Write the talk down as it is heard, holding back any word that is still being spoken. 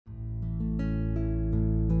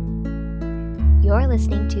You're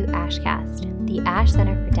listening to AshCast, the Ash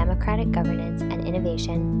Center for Democratic Governance and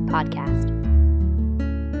Innovation podcast.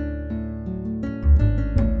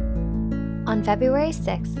 On February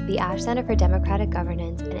 6th, the Ash Center for Democratic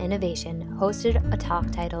Governance and Innovation hosted a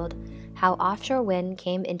talk titled How Offshore Wind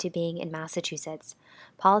Came into Being in Massachusetts,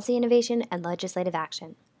 Policy Innovation and Legislative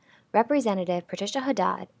Action. Representative Patricia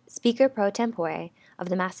Haddad, Speaker Pro Tempore of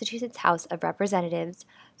the Massachusetts House of Representatives,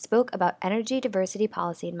 spoke about energy diversity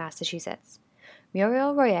policy in Massachusetts.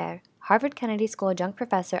 Muriel Rouyer, Harvard Kennedy School Adjunct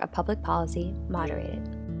Professor of Public Policy, moderated.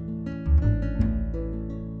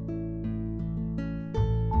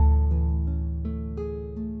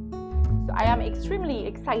 So I am extremely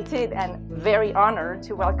excited and very honored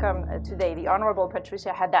to welcome today the Honorable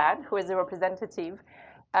Patricia Haddad, who is a representative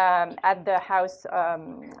at the House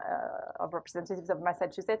of Representatives of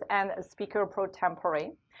Massachusetts and Speaker Pro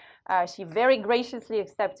Tempore. She very graciously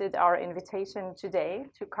accepted our invitation today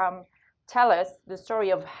to come tell us the story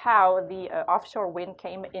of how the offshore wind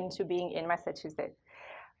came into being in Massachusetts.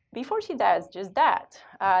 Before she does just that,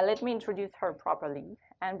 let me introduce her properly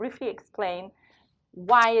and briefly explain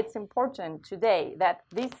why it's important today that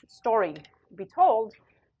this story be told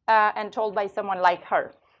and told by someone like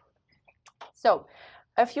her. So,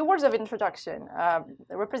 a few words of introduction.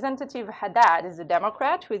 Representative Haddad is a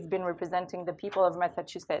Democrat who has been representing the people of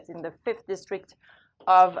Massachusetts in the 5th District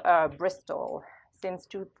of Bristol since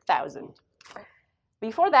 2000.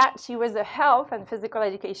 Before that, she was a health and physical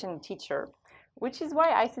education teacher, which is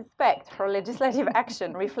why I suspect her legislative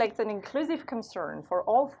action reflects an inclusive concern for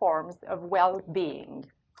all forms of well-being.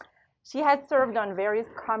 She has served on various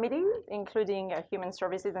committees, including Human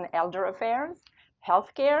Services and Elder Affairs,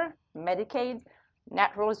 Healthcare, Medicaid,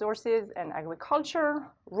 Natural Resources and Agriculture,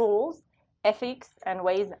 Rules, Ethics, and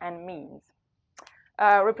Ways and Means.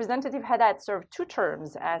 Representative Haddad served 2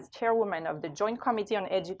 terms as chairwoman of the Joint Committee on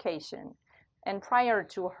Education, and prior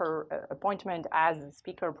to her appointment as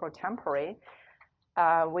Speaker Pro Tempore,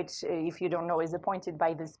 which, if you don't know, is appointed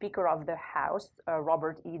by the Speaker of the House,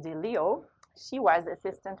 Robert E. DeLeo, she was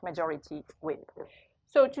Assistant Majority Whip.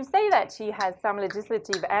 So to say that she has some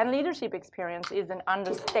legislative and leadership experience is an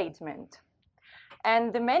understatement.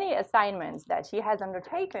 And the many assignments that she has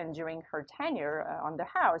undertaken during her tenure on the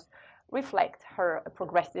House reflect her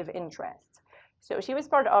progressive interests. So she was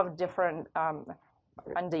part of different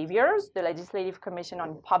endeavors, the Legislative Commission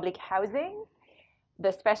on Public Housing,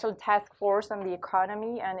 the Special Task Force on the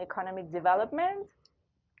Economy and Economic Development,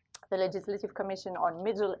 the Legislative Commission on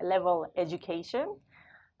Middle-Level Education,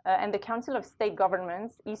 and the Council of State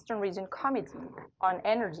Governments Eastern Region Committee on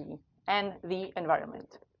Energy and the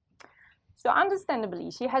Environment. So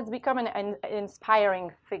understandably, she has become an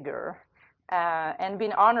inspiring figure and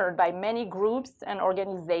been honored by many groups and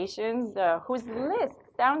organizations whose list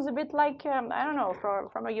sounds a bit like, I don't know,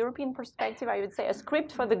 from a European perspective, I would say a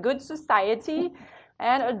script for the good society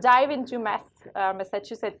and a dive into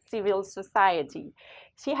Massachusetts civil society.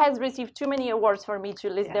 She has received too many awards for me to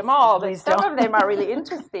list them all, but some of them are really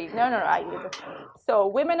interesting. So,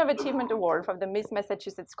 Women of Achievement Award from the Miss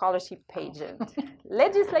Massachusetts Scholarship Pageant.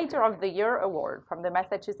 Legislator of the Year Award from the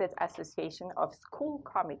Massachusetts Association of School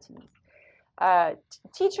Committees.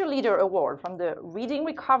 Teacher Leader Award from the Reading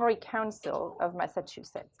Recovery Council of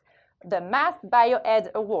Massachusetts. The Math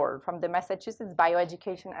BioEd Award from the Massachusetts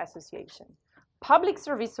Bioeducation Association. Public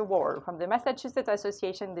Service Award from the Massachusetts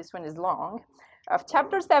Association, this one is long, of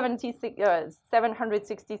Chapter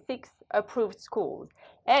 766 approved schools.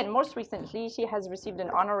 And most recently, she has received an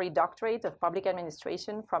honorary doctorate of public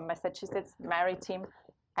administration from Massachusetts Maritime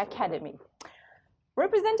Academy.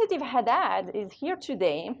 Representative Haddad is here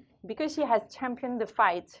today because she has championed the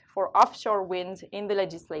fight for offshore wind in the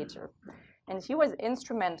legislature. And she was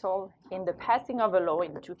instrumental in the passing of a law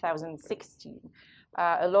in 2016,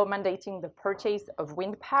 a law mandating the purchase of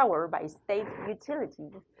wind power by state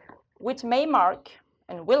utilities, which may mark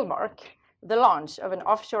and will mark the launch of an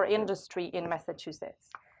offshore industry in Massachusetts.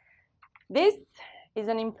 This is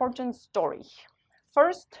an important story.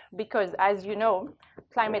 First, because as you know,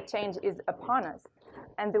 climate change is upon us,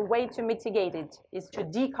 and the way to mitigate it is to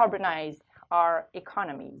decarbonize our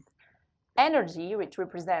economies. Energy, which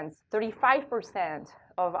represents 35%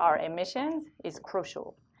 of our emissions, is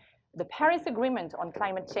crucial. The Paris Agreement on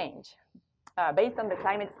Climate Change, based on the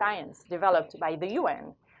climate science developed by the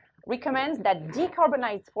UN, recommends that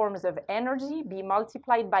decarbonized forms of energy be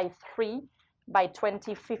multiplied by 3 by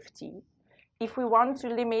 2050 if we want to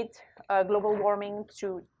limit global warming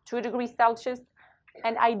to 2 degrees Celsius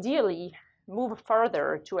and ideally move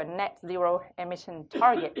further to a net zero emission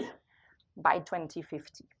target by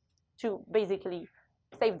 2050 to basically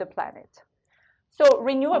save the planet. So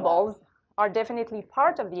renewables are definitely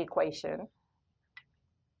part of the equation,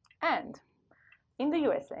 And in the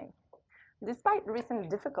USA, despite recent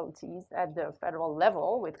difficulties at the federal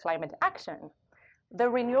level with climate action, the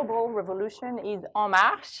renewable revolution is en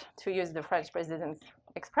marche, to use the French president's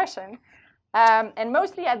expression, and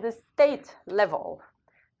mostly at the state level,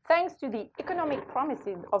 thanks to the economic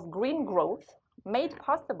promises of green growth made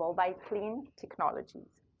possible by clean technologies.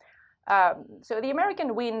 So the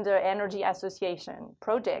American Wind Energy Association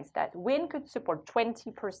projects that wind could support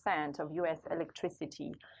 20% of US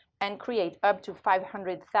electricity and create up to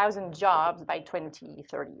 500,000 jobs by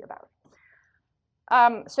 2030 about.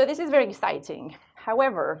 So this is very exciting.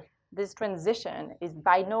 However, this transition is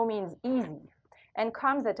by no means easy and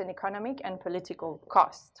comes at an economic and political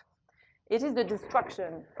cost. It is the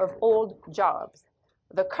destruction of old jobs,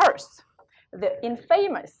 the curse, the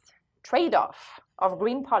infamous trade-off of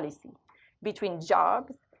green policy between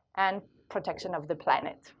jobs and protection of the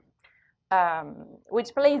planet,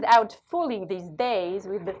 which plays out fully these days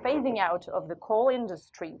with the phasing out of the coal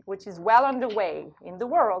industry, which is well underway in the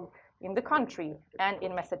world, in the country, and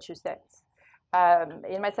in Massachusetts.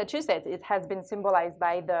 In Massachusetts, it has been symbolized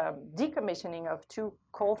by the decommissioning of 2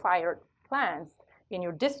 coal-fired plants in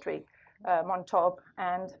your district, Montauk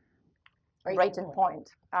and Brighton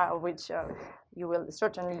Point, which you will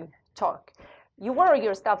certainly talk. You were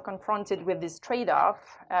yourself confronted with this trade-off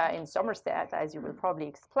in Somerset, as you will probably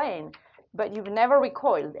explain, but you've never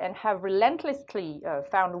recoiled and have relentlessly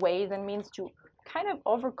found ways and means to kind of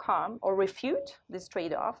overcome or refute this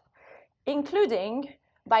trade-off, including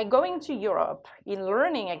by going to Europe in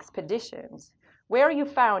learning expeditions where you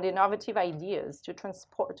found innovative ideas to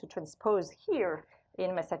transpose here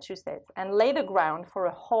in Massachusetts and lay the ground for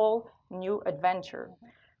a whole new adventure.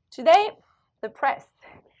 Today, the press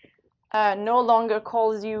no longer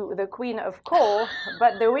calls you the queen of coal,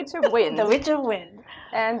 but the witch of wind. The witch of wind.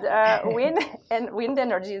 And wind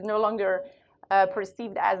energy is no longer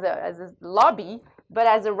perceived as a lobby, but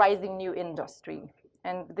as a rising new industry.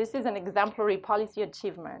 And this is an exemplary policy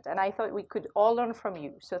achievement, and I thought we could all learn from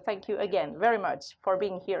you. So thank you again very much for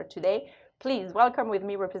being here today. Please welcome with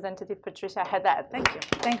me Representative Patricia Haddad. Thank you.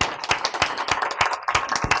 Thank you.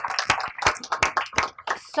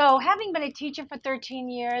 So having been a teacher for 13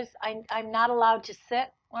 years, I'm not allowed to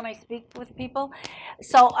sit when I speak with people.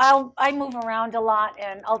 So I move around a lot,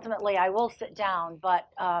 and ultimately I will sit down, but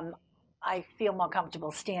I feel more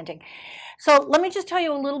comfortable standing. So let me just tell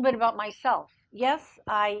you a little bit about myself. Yes,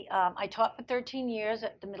 I taught for 13 years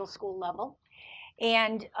at the middle school level.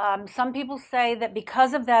 And some people say that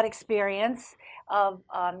because of that experience of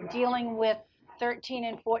dealing with 13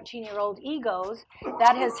 and 14-year-old egos,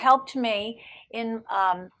 that has helped me in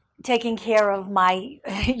taking care of my,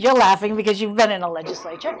 you're laughing because you've been in a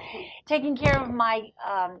legislature, taking care of my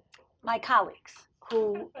my colleagues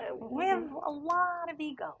who we have a lot of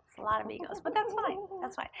egos, but that's fine,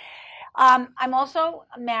 that's fine. I'm also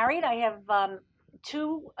married. I have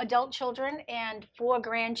 2 adult children and 4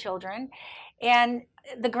 grandchildren. And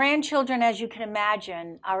the grandchildren, as you can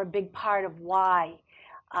imagine, are a big part of why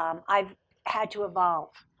I've had to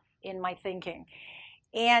evolve in my thinking.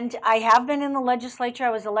 And I have been in the legislature. I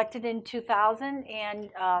was elected in 2000 and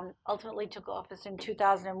ultimately took office in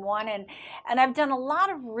 2001. And I've done a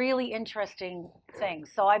lot of really interesting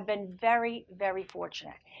things. So I've been very, very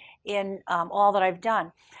fortunate in all that I've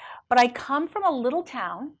done. But I come from a little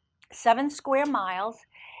town, 7 square miles.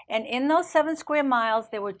 And in those 7 square miles,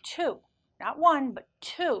 there were 2, not 1, but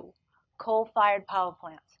 2 coal-fired power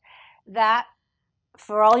plants. That,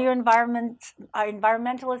 for all your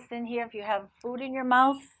environmentalists in here, if you have food in your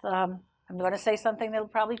mouth, I'm going to say something that'll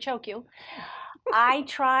probably choke you. I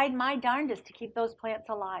tried my darndest to keep those plants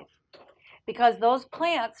alive because those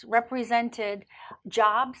plants represented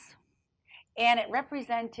jobs and it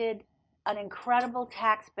represented an incredible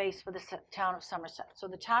tax base for the town of Somerset. So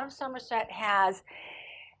the town of Somerset has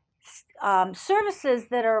services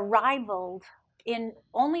that are rivaled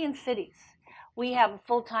only in cities. We have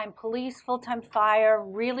full-time police, full-time fire,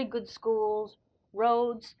 really good schools,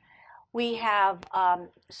 roads. We have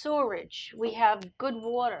sewerage. We have good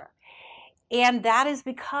water. And that is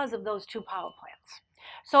because of those 2 power plants.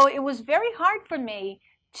 So it was very hard for me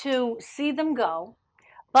to see them go,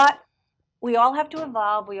 but we all have to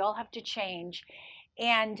evolve. We all have to change.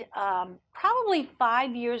 And probably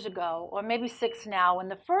 5 years ago, or maybe 6 now, when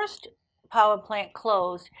the first power plant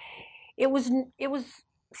closed, it was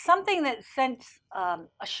something that sent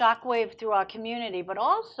a shockwave through our community, but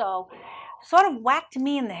also sort of whacked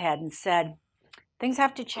me in the head and said, things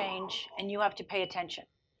have to change and you have to pay attention.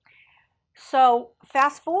 So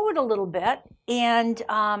fast forward a little bit, and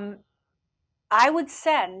I would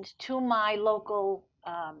send to my local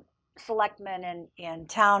selectmen and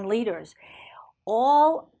town leaders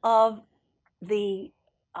all of the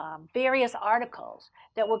various articles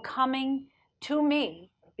that were coming to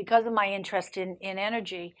me because of my interest in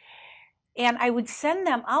energy, and I would send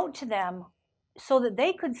them out to them so that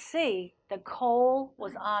they could see that coal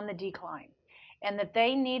was on the decline and that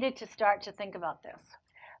they needed to start to think about this.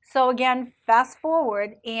 So again, fast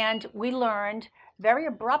forward, and we learned very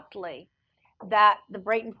abruptly that the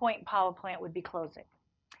Brayton Point power plant would be closing.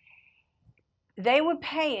 They were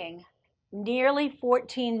paying nearly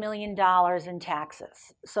 $14 million in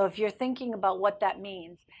taxes. So if you're thinking about what that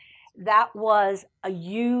means, that was a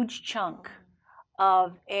huge chunk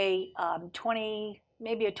of a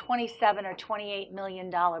maybe a 27 or $28 million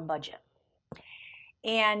budget.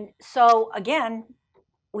 And so again,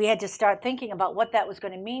 we had to start thinking about what that was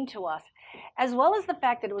going to mean to us, as well as the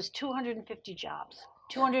fact that it was 250 jobs,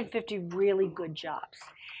 250 really good jobs.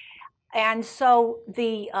 And so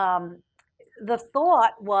the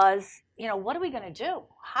thought was, what are we going to do?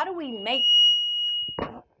 How do we make?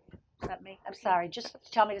 Is that me? I'm sorry. Just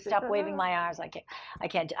tell me to stop waving my arms. I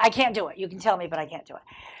can't do it. You can tell me, but I can't do it.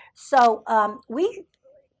 So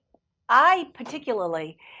I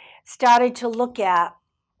particularly started to look at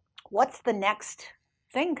what's the next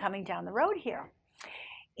thing coming down the road here.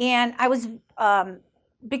 And I was,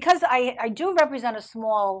 because I do represent a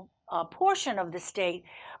small portion of the state,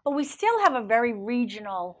 but we still have a very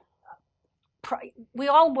regional, we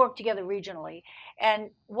all work together regionally. And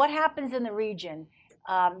what happens in the region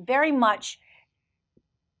very much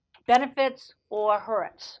benefits or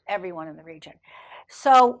hurts everyone in the region.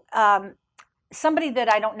 So somebody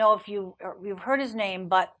that I don't know if you've heard his name,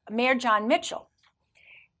 but Mayor John Mitchell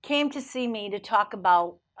came to see me to talk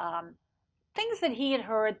about things that he had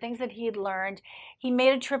heard, things that he had learned. He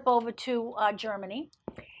made a trip over to Germany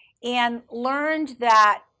and learned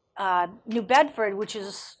that New Bedford, which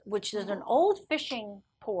is an old fishing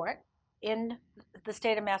port in the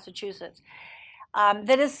state of Massachusetts,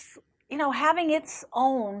 that is, having its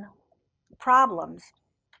own problems.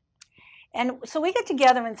 And so we got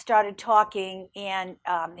together and started talking, and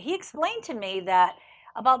he explained to me that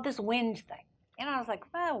about this wind thing. And I was like,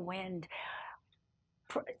 well, wind.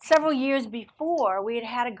 Several years before, we had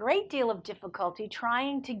had a great deal of difficulty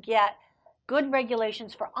trying to get good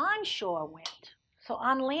regulations for onshore wind, so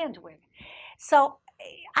on land wind. So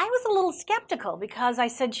I was a little skeptical because I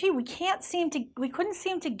said, gee, we couldn't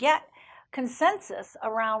seem to get consensus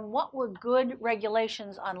around what were good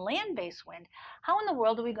regulations on land-based wind. How in the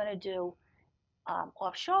world are we going to do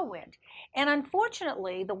offshore wind? And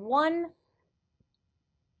unfortunately, the one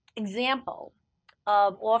example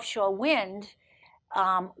of offshore wind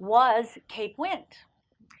was Cape Wind.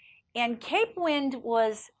 And Cape Wind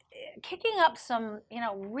was kicking up some,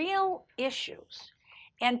 real issues,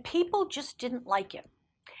 and people just didn't like it.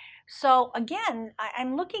 So again,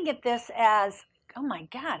 I'm looking at this as, oh my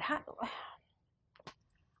God,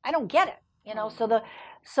 I don't get it,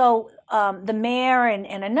 So the mayor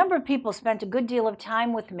and a number of people spent a good deal of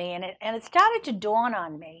time with me, and it started to dawn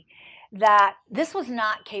on me that this was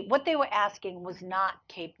not what they were asking was not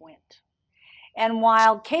Cape Wind. And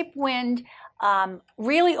while Cape Wind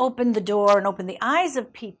really opened the door and opened the eyes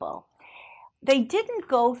of people, they didn't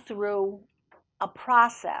go through a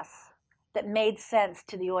process that made sense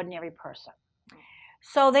to the ordinary person.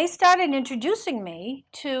 So they started introducing me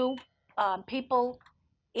to people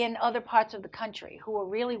in other parts of the country who were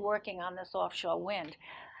really working on this offshore wind.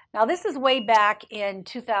 Now, this is way back in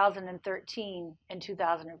 2013 and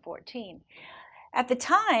 2014. At the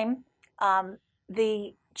time,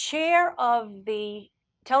 the chair of the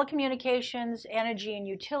Telecommunications, Energy, and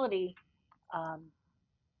Utility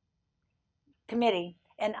Committee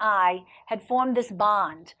and I had formed this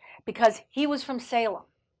bond because he was from Salem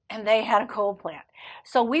and they had a coal plant.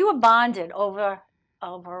 So we were bonded over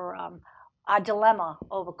our dilemma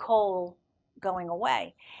over coal going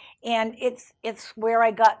away. And it's where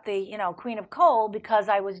I got the Queen of Coal, because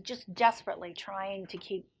I was just desperately trying to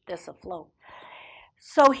keep this afloat.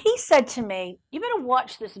 So he said to me, you better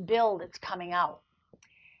watch this bill that's coming out.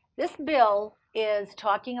 This bill is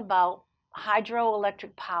talking about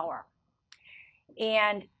hydroelectric power.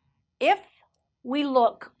 And if we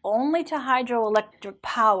look only to hydroelectric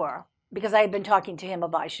power, because I had been talking to him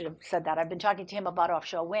about, I should have said that, I've been talking to him about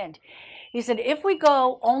offshore wind. He said, if we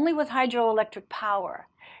go only with hydroelectric power,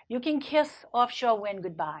 you can kiss offshore wind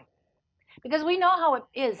goodbye. Because we know how it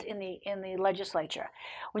is in the legislature.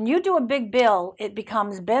 When you do a big bill, it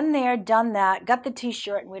becomes been there, done that, got the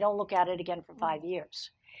T-shirt, and we don't look at it again for 5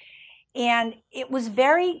 years. And it was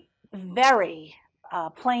very, very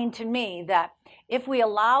plain to me that if we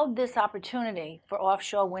allowed this opportunity for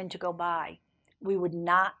offshore wind to go by, we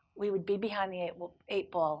would be behind the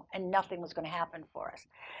eight ball, and nothing was going to happen for us.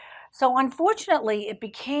 So unfortunately, it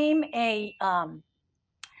became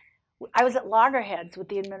I was at loggerheads with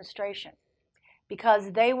the administration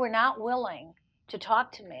because they were not willing to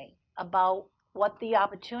talk to me about what the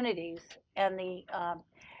opportunities and the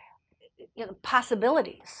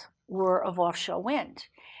possibilities were of offshore wind.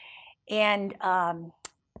 And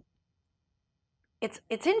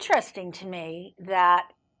it's interesting to me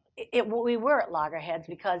that we were at loggerheads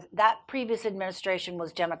because that previous administration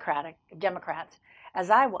was Democrats, as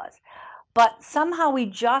I was. But somehow we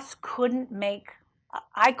just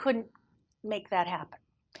I couldn't make that happen.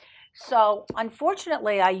 So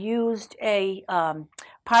unfortunately, I used a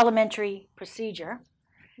parliamentary procedure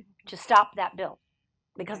to stop that bill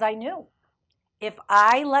because I knew if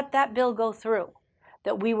I let that bill go through,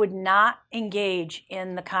 that we would not engage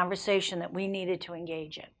in the conversation that we needed to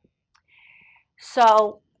engage in.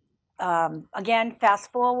 So again,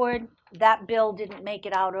 fast forward, that bill didn't make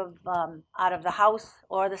it out of the House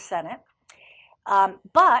or the Senate.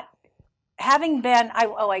 But having been,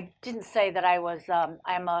 I didn't say that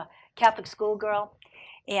I'm a Catholic schoolgirl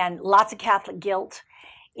and lots of Catholic guilt.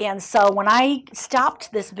 And so when I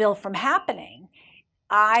stopped this bill from happening,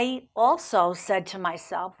 I also said to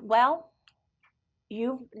myself, well,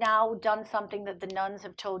 you've now done something that the nuns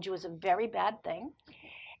have told you is a very bad thing,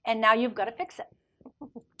 and now you've got to fix it.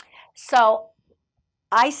 So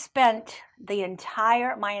I spent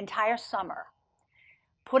my entire summer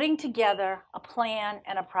putting together a plan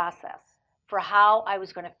and a process for how I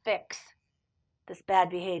was going to fix this bad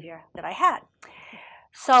behavior that I had.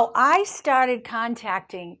 So I started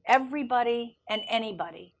contacting everybody and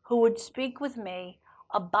anybody who would speak with me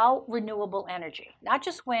about renewable energy, not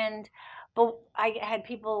just wind, but I had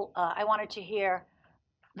people, I wanted to hear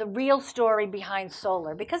the real story behind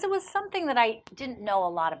solar because it was something that I didn't know a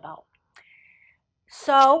lot about.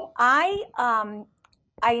 So I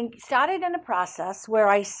started in a process where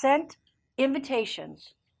I sent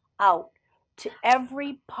invitations out to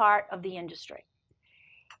every part of the industry,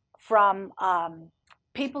 from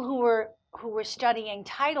people who were studying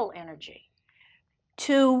tidal energy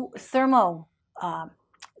to geothermal.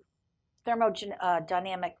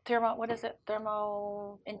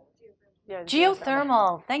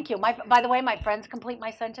 Thank you. By the way, my friends complete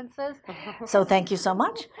my sentences, so thank you so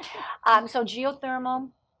much. So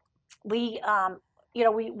geothermal, we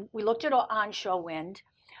looked at onshore wind,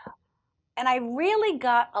 and I really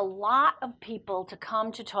got a lot of people to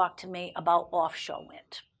come to talk to me about offshore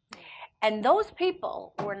wind. And those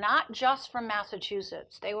people were not just from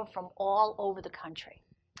Massachusetts, they were from all over the country.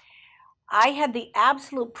 I had the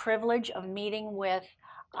absolute privilege of meeting with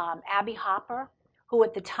Abby Hopper, who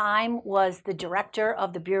at the time was the director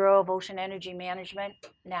of the Bureau of Ocean Energy Management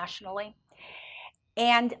nationally,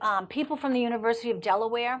 and people from the University of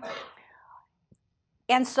Delaware.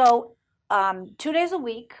 And so 2 days a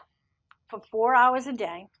week, for 4 hours a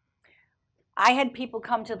day, I had people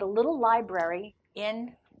come to the little library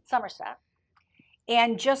in Somerset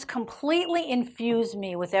and just completely infuse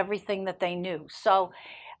me with everything that they knew. So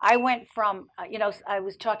I went from, I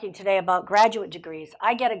was talking today about graduate degrees.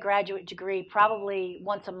 I get a graduate degree probably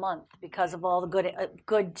once a month because of all the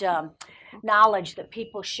good knowledge that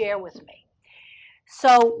people share with me.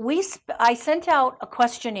 So I sent out a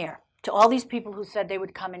questionnaire to all these people who said they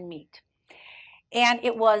would come and meet. And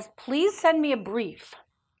it was, please send me a brief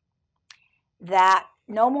that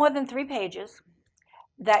no more than 3 pages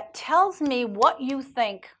that tells me what you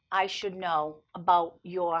think I should know about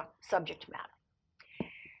your subject matter.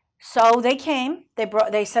 So they came,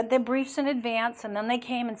 they sent their briefs in advance, and then they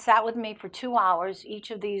came and sat with me for 2 hours,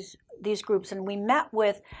 each of these groups, and we met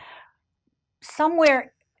with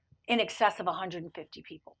somewhere in excess of 150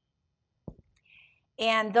 people.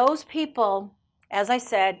 And those people, as I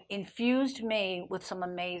said, infused me with some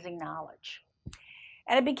amazing knowledge.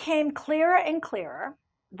 And it became clearer and clearer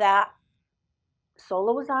that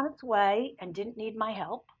solar was on its way and didn't need my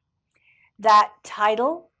help, that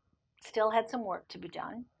tidal still had some work to be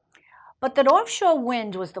done, but that offshore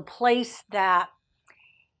wind was the place that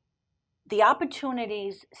the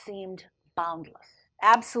opportunities seemed boundless,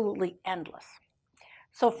 absolutely endless.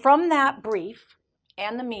 So from that brief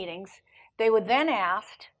and the meetings, they were then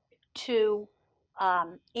asked to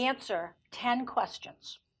answer 10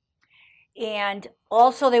 questions. And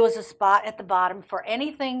also there was a spot at the bottom for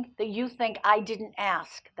anything that you think I didn't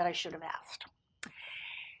ask that I should have asked.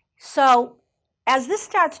 So as this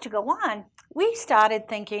starts to go on, we started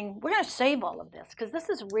thinking, we're going to save all of this because this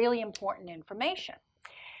is really important information.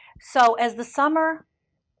 So as the summer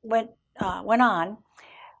went on,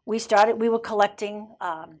 we were collecting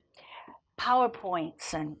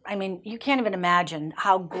PowerPoints, and I mean, you can't even imagine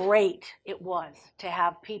how great it was to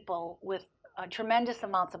have people with tremendous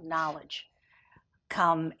amounts of knowledge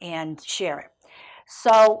come and share it.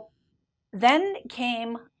 So then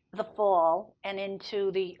came the fall and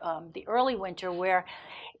into the early winter, where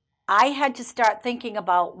I had to start thinking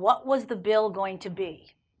about what was the bill going to be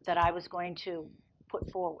that I was going to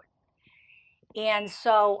put forward. And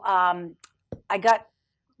so I got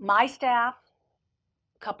my staff,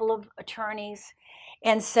 a couple of attorneys,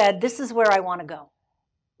 and said, this is where I want to go.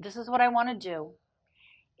 This is what I want to do.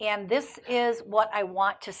 And this is what I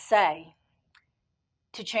want to say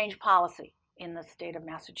to change policy in the state of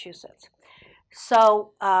Massachusetts.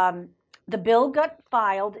 So the bill got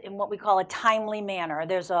filed in what we call a timely manner.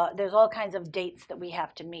 There's all kinds of dates that we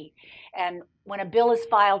have to meet. And when a bill is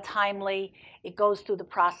filed timely, it goes through the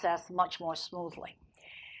process much more smoothly.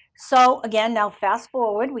 So again, now fast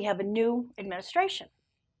forward, we have a new administration.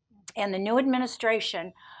 And the new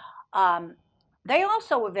administration, they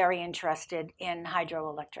also were very interested in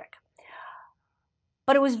hydroelectric.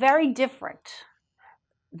 But it was very different.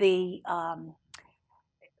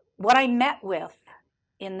 What I met with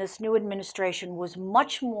in this new administration was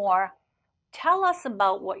much more, tell us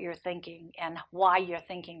about what you're thinking and why you're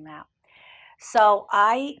thinking that. So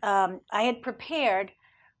I had prepared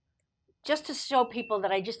just to show people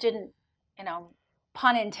that I just didn't,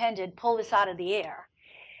 pun intended, pull this out of the air.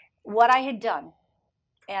 What I had done,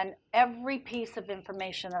 and every piece of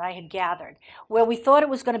information that I had gathered, where we thought it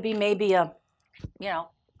was going to be maybe a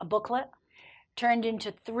booklet, turned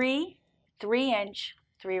into three 3-inch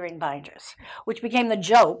 3-ring binders, which became the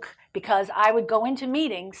joke because I would go into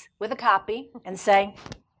meetings with a copy and say,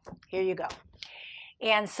 here you go.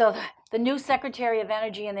 And so the new Secretary of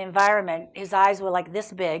Energy and the Environment, his eyes were like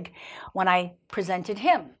this big when I presented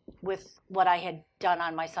him with what I had done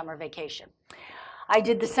on my summer vacation. I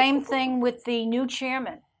did the same thing with the new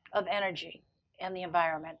chairman of Energy and the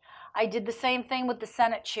Environment. I did the same thing with the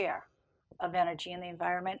Senate chair of Energy and the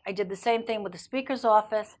Environment. I did the same thing with the Speaker's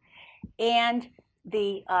office and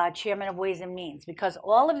the chairman of Ways and Means, because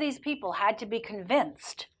all of these people had to be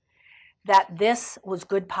convinced that this was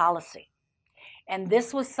good policy. And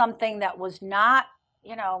this was something that was not,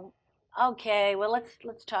 okay, well,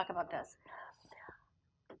 let's talk about this.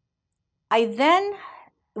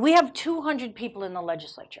 We have 200 people in the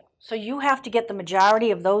legislature. So you have to get the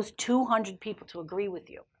majority of those 200 people to agree with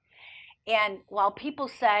you. And while people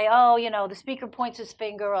say, oh, the Speaker points his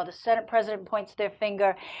finger or the Senate President points their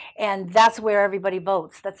finger, and that's where everybody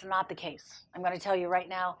votes, that's not the case. I'm going to tell you right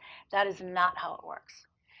now, that is not how it works.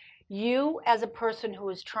 You, as a person who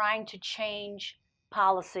is trying to change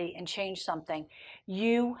policy and change something,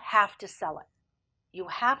 you have to sell it. You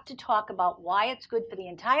have to talk about why it's good for the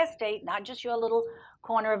entire state, not just your little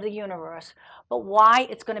corner of the universe, but why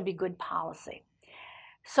it's going to be good policy.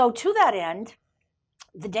 So to that end,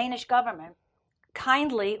 the Danish government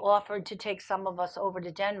kindly offered to take some of us over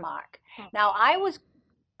to Denmark. Now, I was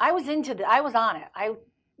on it.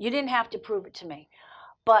 You didn't have to prove it to me.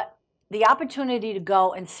 But the opportunity to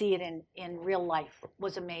go and see it in real life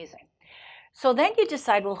was amazing. So then you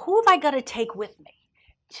decide, well, who have I got to take with me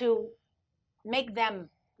to make them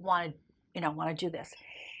want to do this?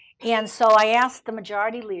 And so I asked the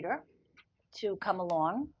majority leader to come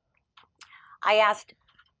along. I asked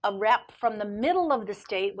a rep from the middle of the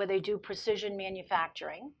state where they do precision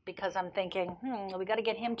manufacturing, because I'm thinking, we got to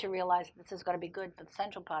get him to realize this is going to be good for the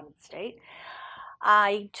central part of the state.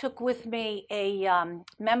 I took with me a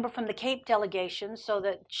member from the Cape delegation so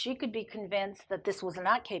that she could be convinced that this was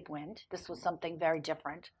not Cape Wind. This was something very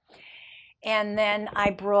different. And then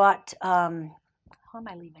I brought, who am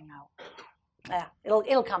I leaving out?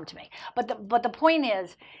 It'll come to me. But the point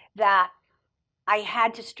is that I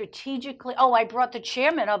had to strategically, I brought the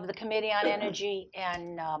chairman of the Committee on Energy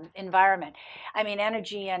and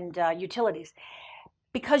Energy and Utilities,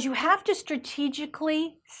 because you have to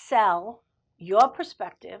strategically sell your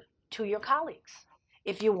perspective to your colleagues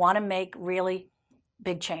if you want to make really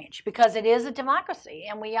big change, because it is a democracy,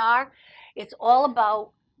 and it's all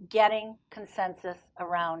about getting consensus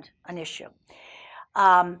around an issue.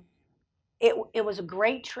 It was a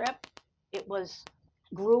great trip. It was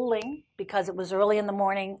grueling because it was early in the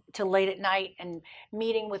morning till late at night and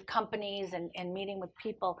meeting with companies and meeting with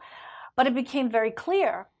people. But it became very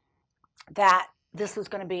clear that this was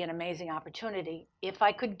going to be an amazing opportunity if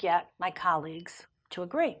I could get my colleagues to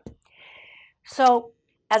agree. So,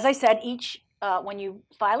 as I said, when you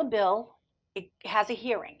file a bill, it has a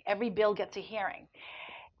hearing. Every bill gets a hearing.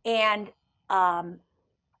 And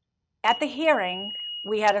at the hearing,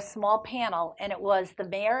 we had a small panel, and it was the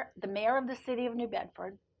mayor of the city of New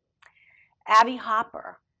Bedford, Abby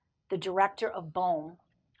Hopper, the director of BOEM,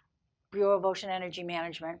 Bureau of Ocean Energy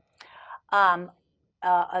Management, a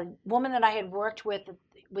woman that I had worked with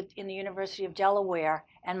in the University of Delaware,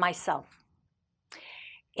 and myself.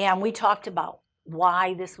 And we talked about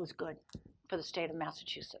why this was good for the state of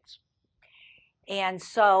Massachusetts. And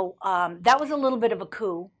so that was a little bit of a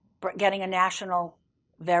coup, getting a national,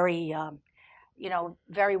 very,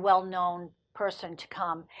 very well-known person to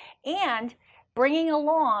come, and bringing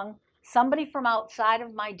along somebody from outside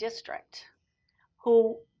of my district,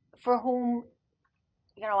 for whom,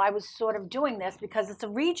 I was sort of doing this because it's a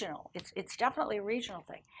regional. It's definitely a regional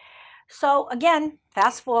thing. So again,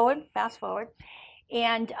 fast forward,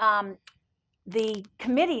 and the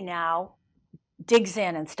committee now digs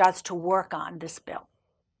in and starts to work on this bill.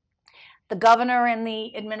 The governor and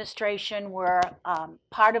the administration were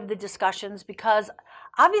part of the discussions because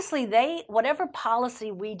obviously whatever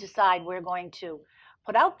policy we decide we're going to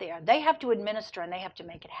put out there, they have to administer and they have to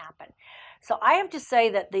make it happen. So I have to say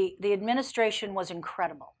that the administration was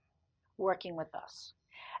incredible working with us.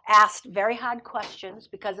 Asked very hard questions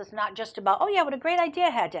because it's not just about, oh yeah, what a great idea,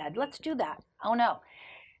 Haddad, let's do that. Oh no.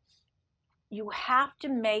 You have to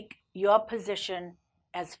make your position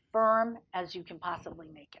as firm as you can possibly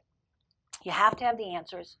make it. You have to have the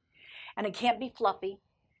answers, and it can't be fluffy.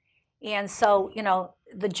 And so,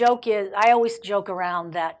 the joke is, I always joke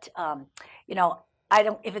around that,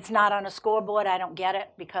 if it's not on a scoreboard, I don't get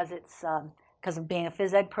it because it's because of being a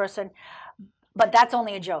phys ed person. But that's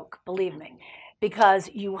only a joke, believe me, because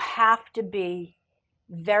you have to be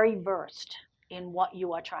very versed in what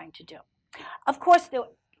you are trying to do. Of course,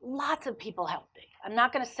 lots of people helped me. I'm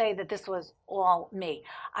not going to say that this was all me.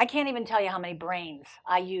 I can't even tell you how many brains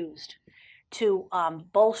I used to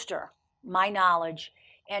bolster my knowledge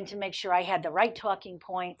and to make sure I had the right talking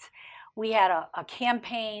points. We had a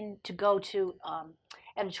campaign to go to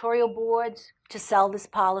editorial boards to sell this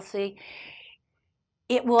policy.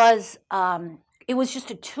 It was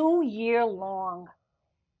just a 2-year-long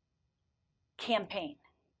campaign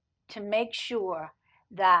to make sure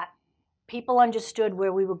that people understood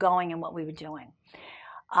where we were going and what we were doing.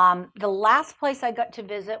 The last place I got to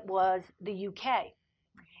visit was the UK.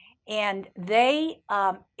 And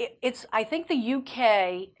I think the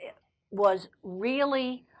UK was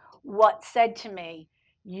really what said to me,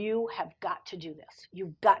 you have got to do this.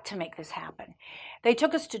 You've got to make this happen. They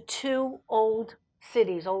took us to 2 old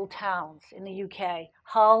cities, old towns in the UK,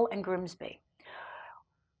 Hull and Grimsby.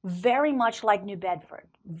 Very much like New Bedford,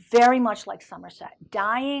 very much like Somerset,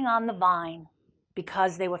 dying on the vine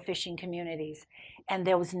because they were fishing communities and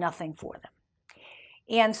there was nothing for them.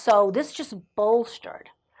 And so this just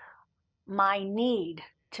bolstered my need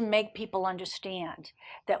to make people understand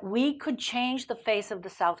that we could change the face of the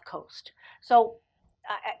South Coast. So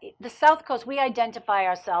the South Coast, we identify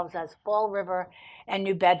ourselves as Fall River and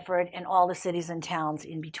New Bedford and all the cities and towns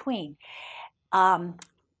in between.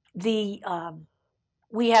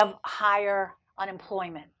 We have higher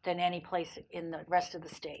unemployment than any place in the rest of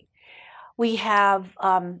the state. We have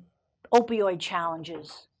opioid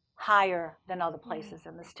challenges higher than other places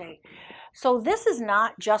in the state. So this is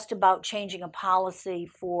not just about changing a policy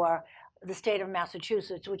for the state of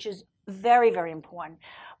Massachusetts, which is very, very important,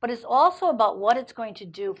 but it's also about what it's going to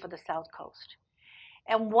do for the South Coast.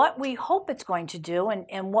 And what we hope it's going to do,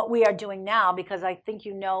 and what we are doing now, because I think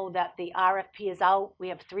you know that the RFP is out. We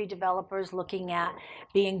have 3 developers looking at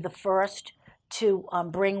being the first to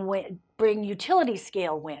bring utility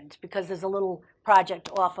scale wind, because there's a little project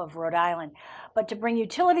off of Rhode Island, but to bring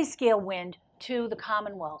utility scale wind to the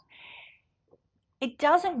Commonwealth. It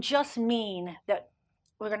doesn't just mean that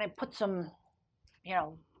we're going to put some,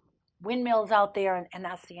 windmills out there and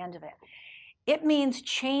that's the end of it. It means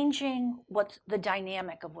changing what's the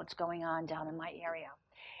dynamic of what's going on down in my area.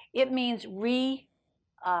 It means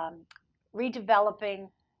redeveloping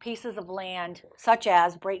pieces of land, such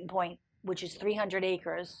as Brayton Point, which is 300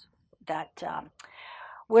 acres, that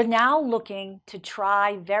we're now looking to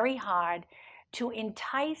try very hard to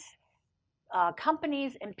entice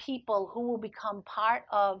companies and people who will become part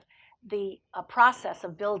of the process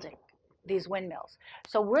of building these windmills.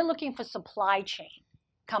 So we're looking for supply chain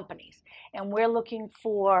companies, and we're looking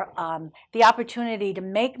for the opportunity to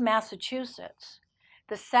make Massachusetts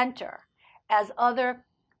the center as other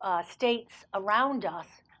states around us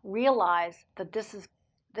realize that this is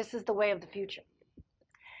the way of the future.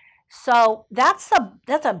 So that's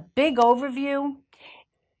a big overview,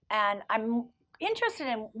 and I'm interested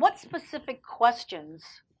in what specific questions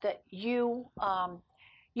that you're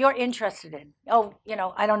interested in. Oh,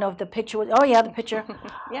 I don't know if the picture was. Oh yeah, the picture.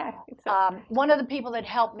 Yeah. One of the people that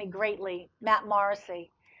helped me greatly, Matt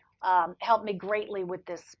Morrissey, helped me greatly with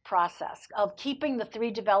this process of keeping the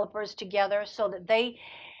three developers together so that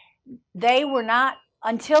they were not,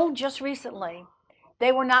 until just recently,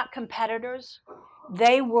 they were not competitors.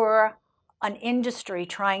 They were an industry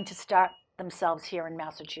trying to start themselves here in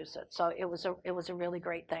Massachusetts. So it was a really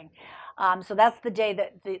great thing. So that's the day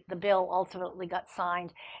that the bill ultimately got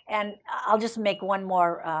signed. And I'll just make one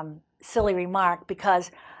more silly remark,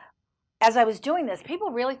 because as I was doing this,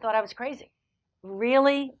 people really thought I was crazy.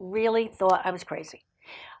 Really, really thought I was crazy.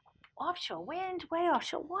 Offshore wind, way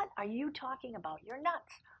offshore. What are you talking about? You're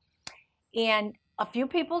nuts. And a few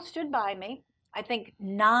people stood by me. I think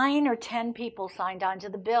 9 or 10 people signed on to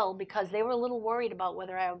the bill because they were a little worried about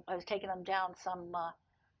whether I was taking them down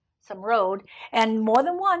some road. And more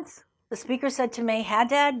than once, the speaker said to me,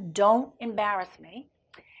 "Haddad, don't embarrass me."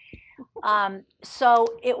 So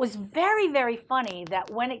it was very, very funny that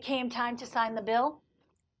when it came time to sign the bill,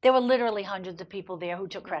 there were literally hundreds of people there who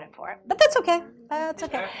took credit for it. But that's okay. That's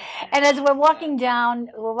okay. And as we're walking down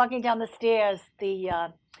the stairs,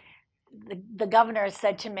 the governor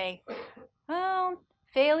said to me, "Well,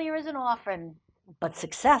 failure is an orphan, but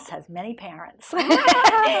success has many parents."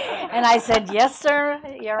 And I said, "Yes, sir,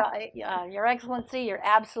 Your Excellency, you're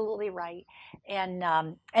absolutely right." And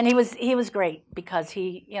he was great, because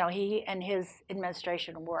he and his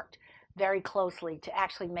administration worked very closely to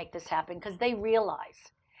actually make this happen, because they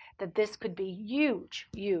realized that this could be huge,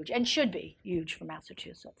 and should be huge for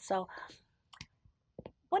Massachusetts. So,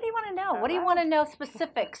 what do you want to know? What do you want to know,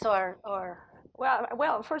 specifics or?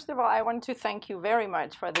 Well, first of all, I want to thank you very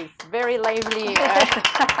much for this very lively,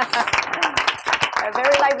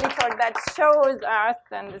 talk that shows us,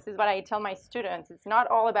 and this is what I tell my students, it's not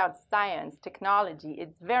all about science, technology,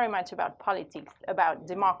 it's very much about politics, about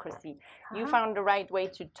democracy. You found the right way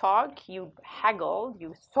to talk, you haggled,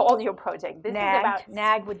 you sold your project. This is about...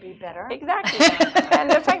 Nag would be better. Exactly. And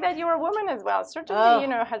the fact that you're a woman as well, certainly,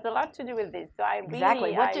 has a lot to do with this. So I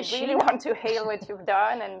really want to hail what you've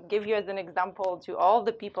done and give you as an example to all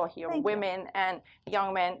the people here, women and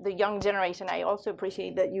young men, the young generation. I also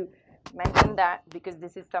appreciate that you mentioned that, because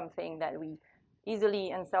this is something that we easily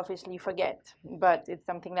and selfishly forget, but it's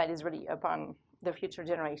something that is really upon the future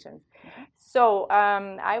generations. So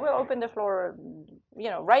I will open the floor,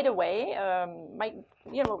 right away.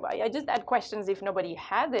 I just had questions if nobody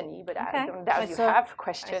has any, but I don't doubt you have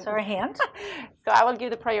questions. I saw a hand. So I will give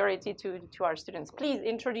the priority to our students. Please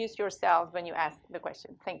introduce yourself when you ask the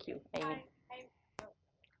question. Thank you, Amy.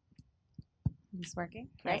 Is this working?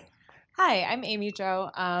 Right. Hi, I'm Amy Jo.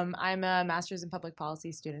 I'm a master's in public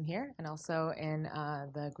policy student here, and also in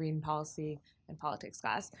the Green Policy and Politics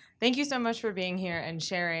class. Thank you so much for being here and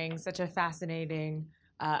sharing such a fascinating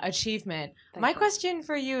achievement. My question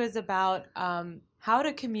for you is about how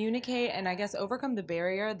to communicate and, I guess, overcome the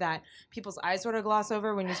barrier that people's eyes sort of gloss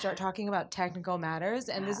over when you start talking about technical matters.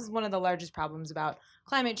 And this is one of the largest problems about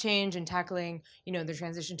climate change and tackling, the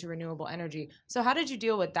transition to renewable energy. So how did you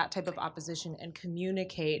deal with that type of opposition and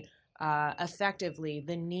communicate effectively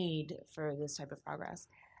the need for this type of progress?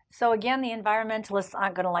 So again, the environmentalists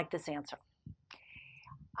aren't going to like this answer.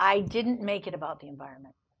 I didn't make it about the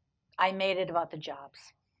environment. I made it about the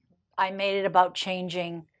jobs. I made it about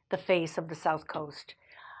changing the face of the South Coast.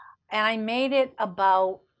 And I made it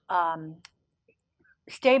about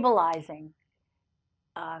stabilizing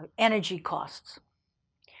energy costs.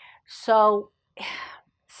 So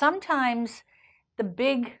sometimes the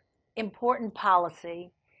big, important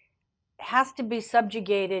policy has to be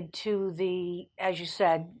subjugated to the, as you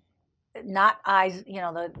said, not eyes,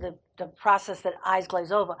 the process that eyes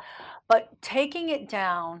glaze over, but taking it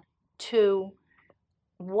down to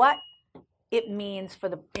what it means for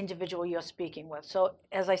the individual you're speaking with. So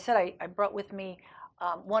as I said, I brought with me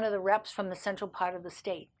one of the reps from the central part of the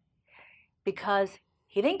state, because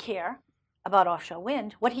he didn't care about offshore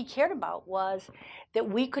wind. What he cared about was that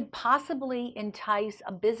we could possibly entice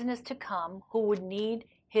a business to come who would need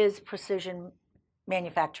his precision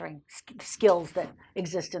manufacturing skills that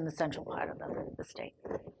exist in the central part of the state.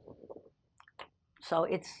 So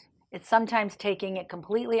it's sometimes taking it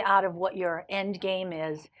completely out of what your end game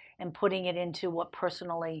is and putting it into what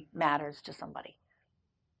personally matters to somebody.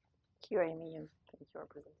 Thank you, Amy. Thank you,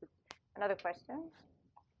 represented. Another question?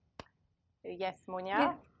 Yes, Monia?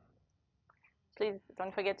 Yeah. Please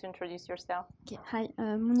don't forget to introduce yourself. Okay. Hi,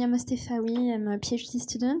 Monia Mostefawi. I'm a PhD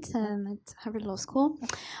student at Harvard Law School.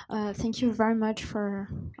 Thank you very much for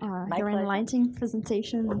your enlightening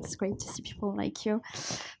presentation. It's great to see people like you,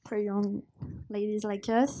 for young ladies like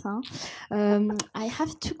us. I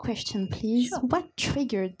have two questions, please. Sure. What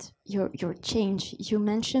triggered your change? You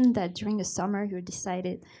mentioned that during the summer you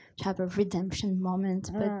decided to have a redemption moment,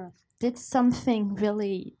 but did something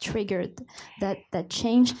really triggered that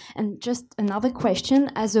change? And just another question,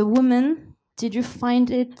 as a woman, did you find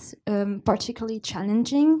it particularly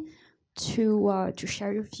challenging to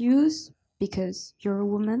share your views because you're a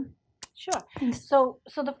woman? Sure. Thanks. So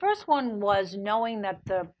the first one was knowing that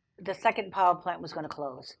the second power plant was going to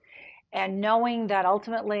close, and knowing that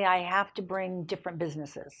ultimately I have to bring different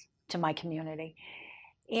businesses to my community.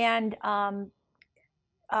 And I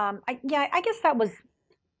guess that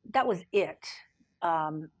was it.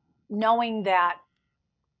 Knowing that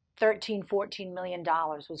 13-14 million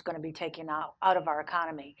dollars was going to be taken out of our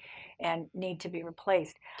economy and need to be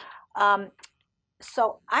replaced.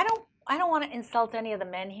 So I don't want to insult any of the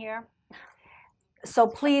men here. So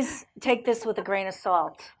please take this with a grain of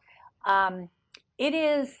salt. It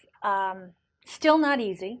is still not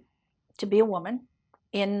easy to be a woman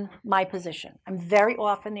in my position. I'm very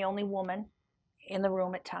often the only woman in the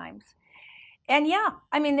room at times. And yeah,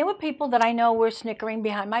 I mean, there were people that I know were snickering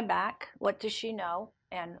behind my back. What does she know?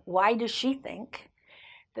 And why does she think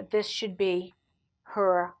that this should be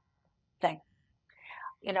her thing?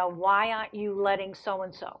 You know, why aren't you letting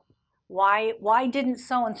so-and-so? Why didn't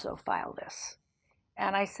so-and-so file this?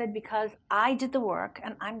 And I said, because I did the work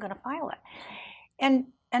and I'm going to file it.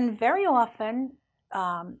 And very often,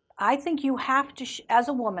 I think you have to, as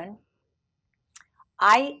a woman,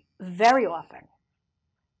 I very often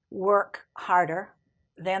work harder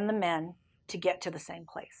than the men to get to the same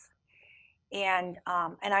place. And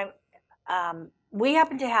we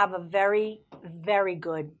happen to have a very, very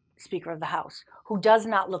good Speaker of the House who does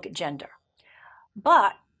not look at gender.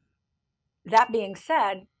 But that being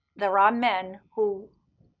said, there are men who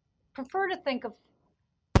prefer if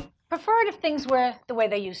things were the way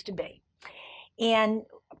they used to be, and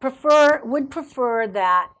would prefer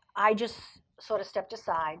that I just sort of stepped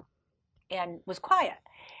aside and was quiet.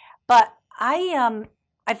 But I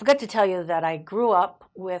forgot to tell you that I grew up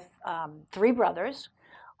with 3 brothers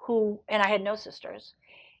and I had no sisters,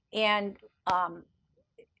 and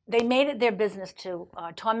they made it their business to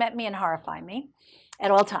torment me and horrify me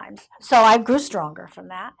at all times. So I grew stronger from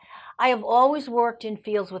that. I have always worked in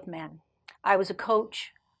fields with men. I was a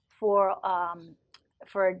coach for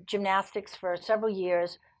gymnastics for several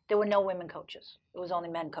years. There were no women coaches. It was only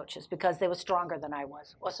men coaches because they were stronger than I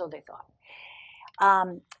was, or so they thought.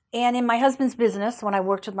 And in my husband's business, when I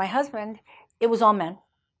worked with my husband, it was all men.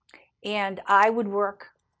 And I would work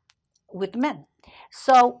with men.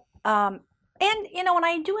 So, and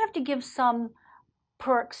I do have to give some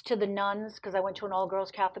perks to the nuns because I went to an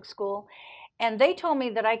all-girls Catholic school. And they told me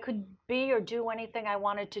that I could be or do anything I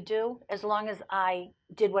wanted to do as long as I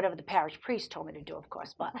did whatever the parish priest told me to do, of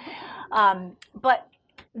course. But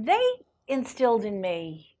they instilled in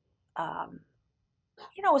me, a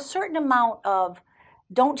certain amount of,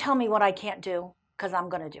 don't tell me what I can't do because I'm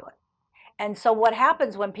going to do it. And so what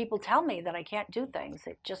happens when people tell me that I can't do things,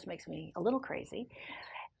 it just makes me a little crazy.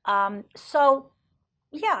 So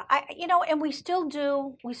yeah, and we still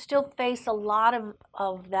face a lot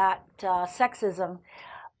of that sexism,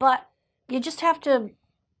 but you just have to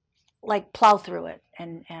plow through it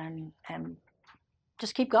and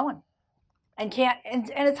just keep going. And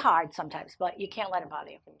it's hard sometimes, but you can't let it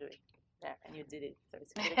bother you. Yeah, and you did it. So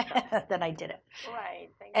it's good. Then I did it. Right.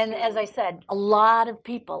 Thank And you. as I said, a lot of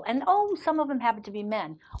people, and some of them happened to be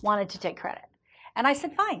men, wanted to take credit. And I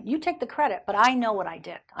said, fine, you take the credit, but I know what I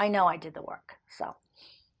did. I know I did the work. So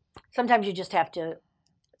sometimes you just have to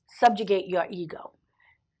subjugate your ego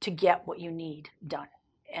to get what you need done.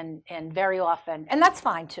 And very often, and that's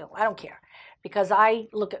fine too, I don't care. Because I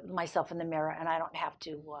look at myself in the mirror and I don't have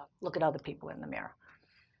to look at other people in the mirror.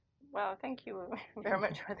 Well, thank you very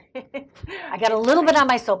much for this. I got a little bit on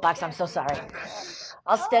my soapbox, I'm so sorry.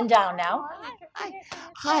 I'll stand down now.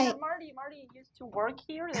 Hi. Marty used to work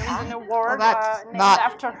here. There is an award that's named not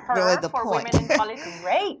after her really the for point. women in politics.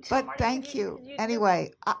 Great. But Marty, thank you.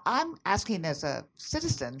 Anyway, I'm asking as a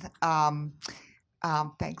citizen,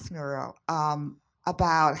 thanks, Muriel,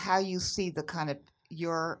 about how you see the kind of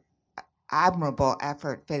your admirable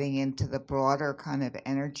effort fitting into the broader kind of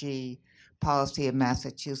energy policy of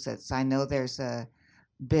Massachusetts. I know there's a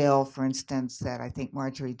bill, for instance, that I think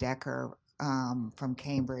Marjorie Decker from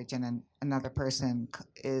Cambridge and another person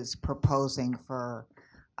is proposing for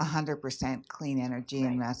 100% clean energy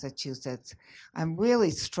in Massachusetts. I'm really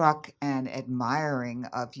struck and admiring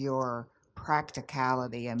of your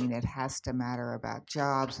practicality. I mean, it has to matter about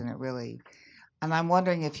jobs, and I'm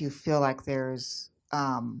wondering if you feel like there's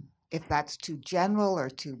if that's too general or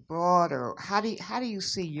too broad, or how do you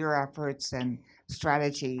see your efforts and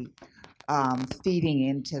strategy feeding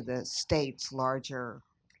into the state's larger,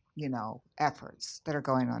 efforts that are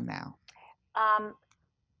going on now?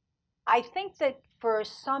 I think that for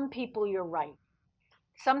some people, you're right.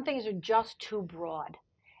 Some things are just too broad,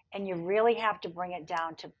 and you really have to bring it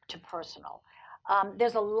down to personal.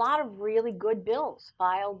 There's a lot of really good bills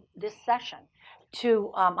filed this session.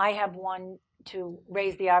 I have one to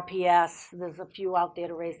raise the RPS. There's a few out there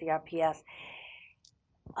to raise the RPS.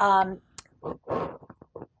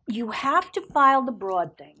 You have to file the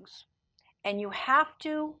broad things, and you have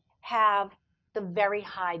to have the very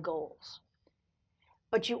high goals.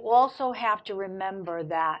 But you also have to remember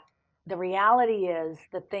that the reality is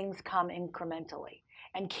that things come incrementally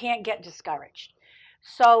and can't get discouraged.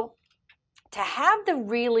 So to have the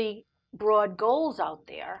really broad goals out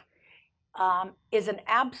there is an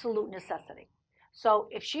absolute necessity. So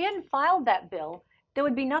if she hadn't filed that bill, there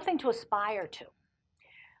would be nothing to aspire to.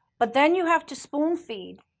 But then you have to spoon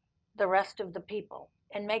feed the rest of the people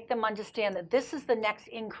and make them understand that this is the next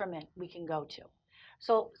increment we can go to.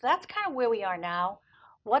 So that's kind of where we are now.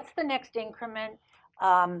 What's the next increment?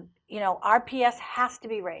 RPS has to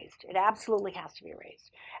be raised. It absolutely has to be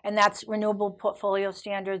raised. And that's renewable portfolio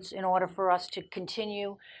standards in order for us to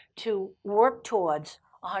continue to work towards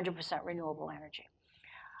 100% renewable energy.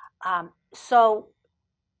 So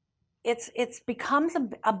it becomes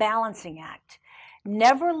a balancing act.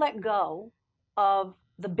 Never let go of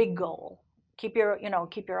the big goal. Keep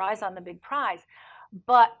your eyes on the big prize,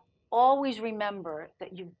 but always remember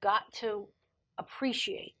that you've got to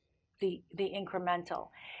appreciate the incremental.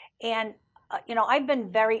 And I've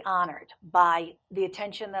been very honored by the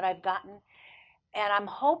attention that I've gotten, and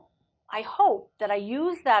I hope that I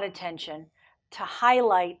use that attention to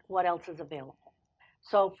highlight what else is available.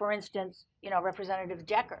 So, for instance, Representative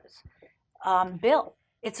Decker's bill.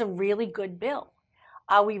 It's a really good bill.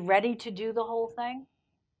 Are we ready to do the whole thing?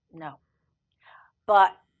 No.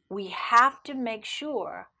 But we have to make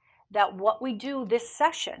sure that what we do this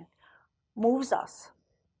session moves us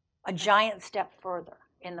a giant step further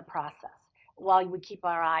in the process, while we keep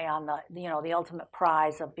our eye on the ultimate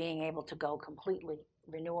prize of being able to go completely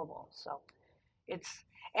renewable. So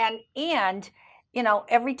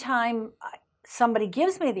every time somebody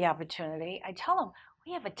gives me the opportunity, I tell them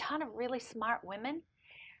we have a ton of really smart women,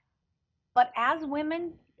 but as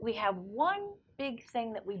women, we have one big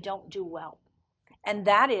thing that we don't do well, and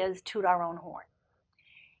that is toot our own horn.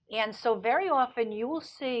 And so very often you will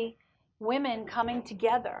see women coming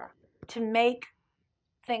together to make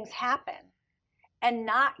things happen and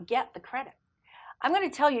not get the credit. I'm going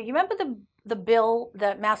to tell you, you remember the bill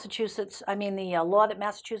that the law that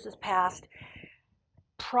Massachusetts passed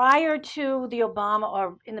prior to the Obama,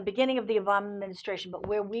 or in the beginning of the Obama administration, but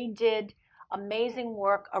where we did amazing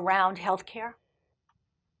work around healthcare?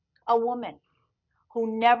 A woman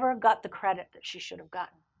who never got the credit that she should have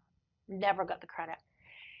gotten. Never got the credit.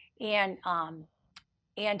 And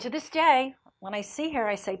to this day, when I see her,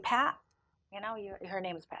 I say, Pat, her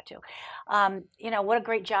name is Pat too. What a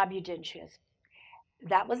great job you did. And she is.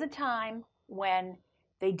 That was a time when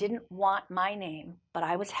they didn't want my name, but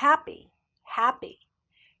I was happy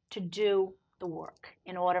to do the work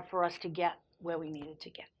in order for us to get where we needed to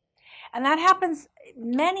get. And that happens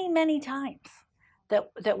many, many times,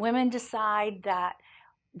 that women decide that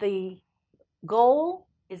the goal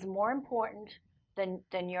is more important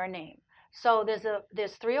than your name. So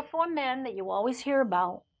there's 3 or 4 men that you always hear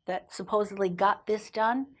about that supposedly got this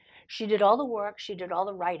done. She did all the work, she did all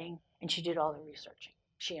the writing, and she did all the researching,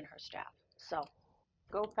 she and her staff. So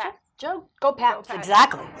go Pats. Joe, go Pats,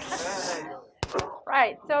 exactly.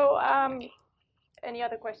 Right, so any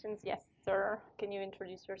other questions? Yes, sir. Can you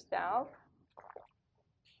introduce yourself?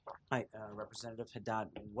 Hi, Representative Haddad.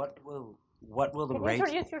 What will the rate?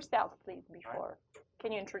 Introduce yourself, please, before.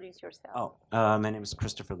 Can you introduce yourself? My name is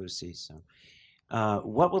Christopher Lucy. So,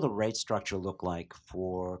 what will the rate structure look like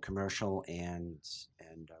for commercial and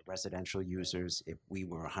residential users if we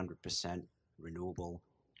were 100% renewable?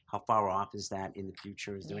 How far off is that in the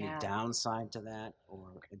future? Is there any downside to that,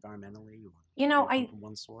 or environmentally, or from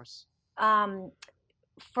one source?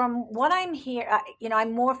 From what I'm here,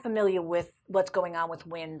 I'm more familiar with what's going on with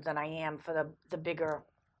wind than I am for the bigger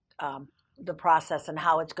the process and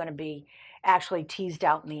how it's going to be actually teased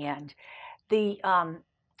out in the end. All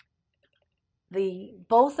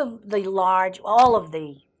of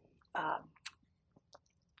the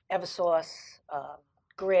Eversource,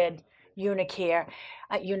 Grid, Unicare,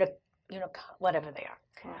 whatever they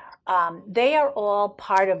are. They are all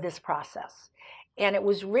part of this process. And it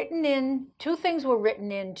was written in, 2 things were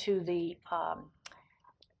written into the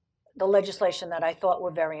legislation that I thought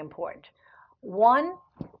were very important. One,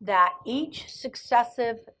 that each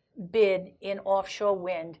successive bid in offshore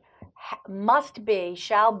wind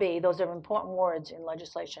shall be, those are important words in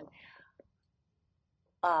legislation,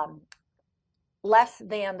 less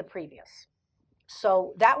than the previous.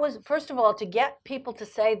 So that was, first of all, to get people to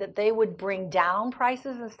say that they would bring down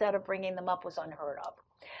prices instead of bringing them up was unheard of.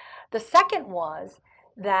 The second was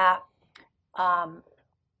that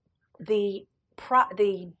the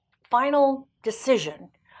final decision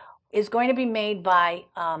is going to be made by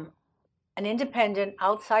an independent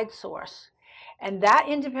outside source, and that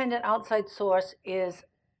independent outside source is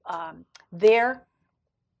their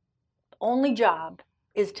only job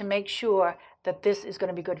is to make sure that this is going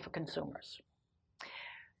to be good for consumers.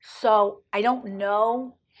 So I don't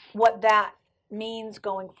know what that means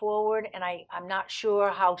going forward, and I'm not sure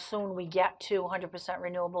how soon we get to 100%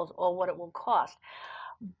 renewables or what it will cost.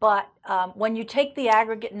 But when you take the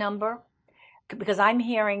aggregate number, because I'm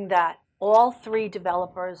hearing that all three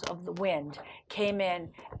developers of the wind came in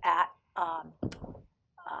at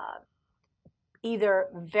either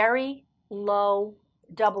very low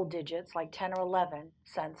double digits, like 10 or 11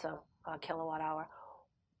 cents a kilowatt hour,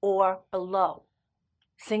 or below,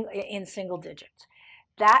 in single digits.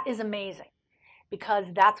 That is amazing, because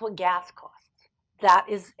that's what gas costs. That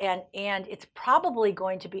is, and it's probably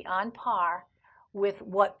going to be on par with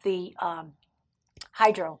what the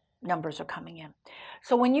hydro numbers are coming in.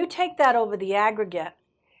 So when you take that over the aggregate,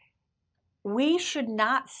 we should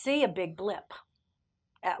not see a big blip.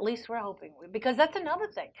 At least we're hoping, because that's another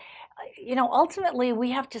thing. You know, ultimately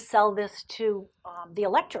we have to sell this to the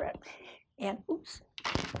electorate, and oops,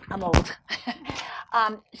 I'm old.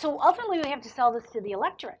 So ultimately we have to sell this to the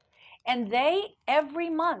electorate, and they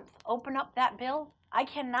every month open up that bill. I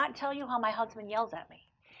cannot tell you how my husband yells at me.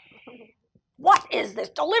 What is this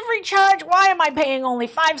delivery charge? Why am I paying only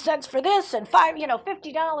 5 cents for this and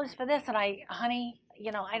 $50 for this? And honey,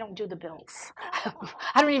 I don't do the bills.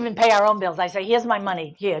 I don't even pay our own bills. I say, here's my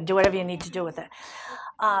money. Here, do whatever you need to do with it.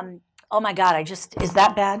 Oh my God, is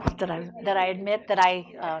that bad that I admit that I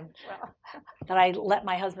let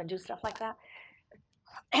my husband do stuff like that?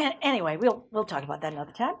 And anyway, we'll talk about that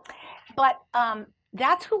another time. But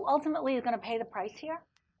that's who ultimately is going to pay the price here.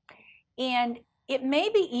 And it may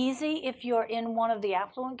be easy if you're in one of the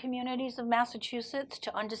affluent communities of Massachusetts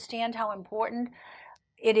to understand how important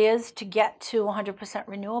it is to get to 100%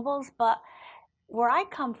 renewables. But where I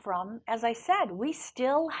come from, as I said, we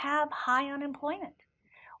still have high unemployment.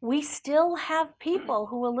 We still have people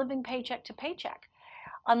who are living paycheck to paycheck.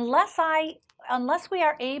 Unless we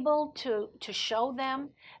are able to show them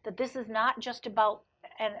that this is not just about,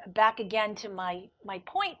 and back again to my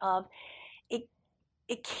point of, it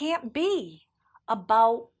can't be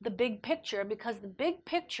about the big picture, because the big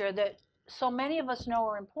picture that so many of us know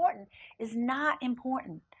are important is not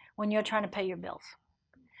important when you're trying to pay your bills.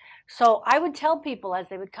 So I would tell people as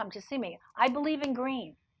they would come to see me, I believe in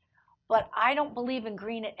green, but I don't believe in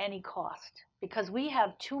green at any cost, because we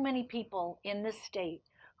have too many people in this state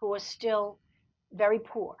who are still very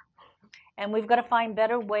poor. And we've got to find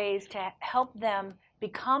better ways to help them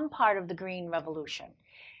become part of the green revolution,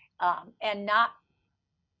 and not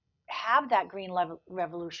have that green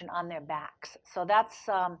revolution on their backs. So I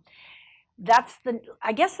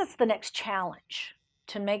guess that's the next challenge,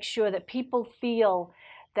 to make sure that people feel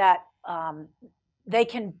that they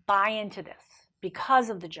can buy into this because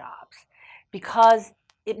of the jobs, because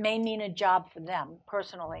it may mean a job for them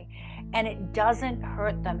personally, and it doesn't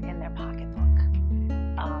hurt them in their pocketbook,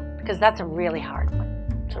 because that's a really hard one.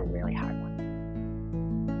 It's a really hard one.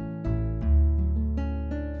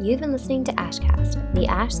 You've been listening to AshCast, the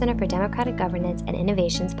Ash Center for Democratic Governance and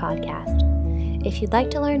Innovations podcast. If you'd like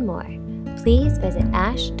to learn more, please visit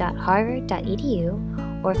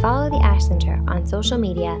ash.harvard.edu or follow the Ash Center on social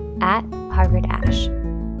media @HarvardAsh.